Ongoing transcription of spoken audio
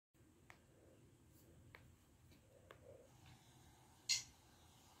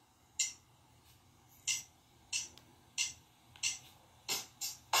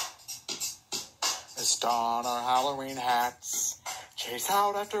don our Halloween hats, chase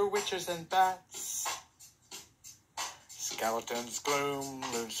out after witches and bats. Skeletons gloom,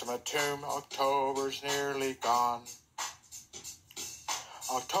 loons from a tomb, October's nearly gone.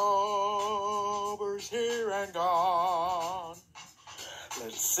 October's here and gone.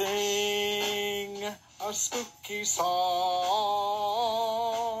 Let's sing a spooky song.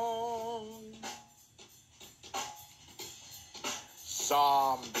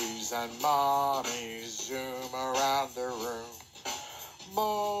 Zombies and mummies zoom around the room,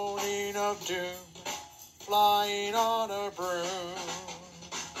 moaning of doom, flying on a broom.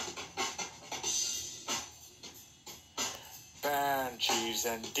 Banshees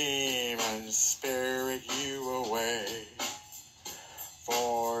and demons spirit you away,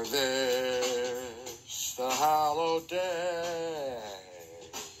 for this the hallowed day.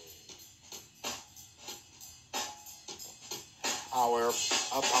 I wear a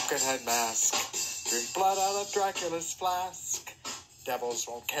pumpkin head mask, drink blood out of Dracula's flask. Devils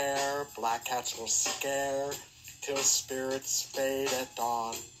won't care, black cats will scare, till spirits fade at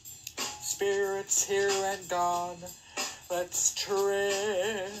dawn. Spirits here and gone, let's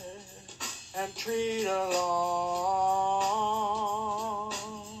tread and treat along.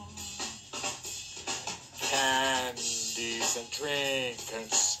 Candies and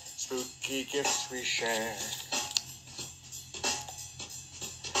trinkets, spooky gifts we share.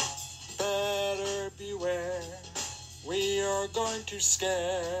 Better beware, we are going to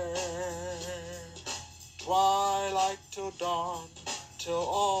scare. Twilight till dawn, till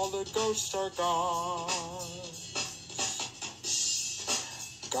all the ghosts are gone.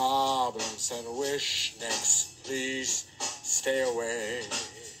 Goblins and wishnecks, please stay away.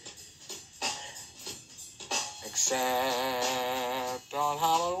 Except on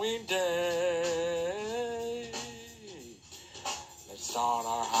Halloween Day. Let's don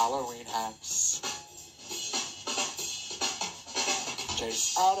our Halloween hats,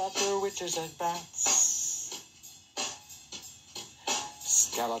 chase out after witches and bats.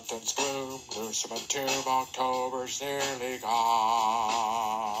 Skeletons gloom, loose from a tomb, October's nearly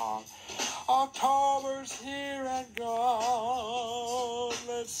gone. October's here and gone.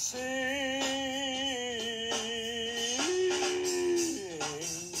 Let's sing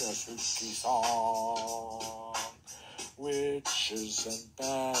a spooky song. Witches and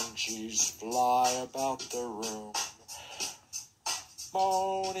banshees fly about the room,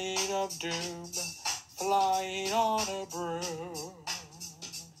 moaning of doom, flying on a broom.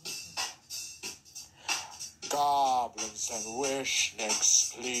 Goblins and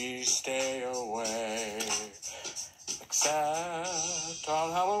wishnecks, please stay away, except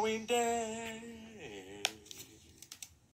on Halloween Day.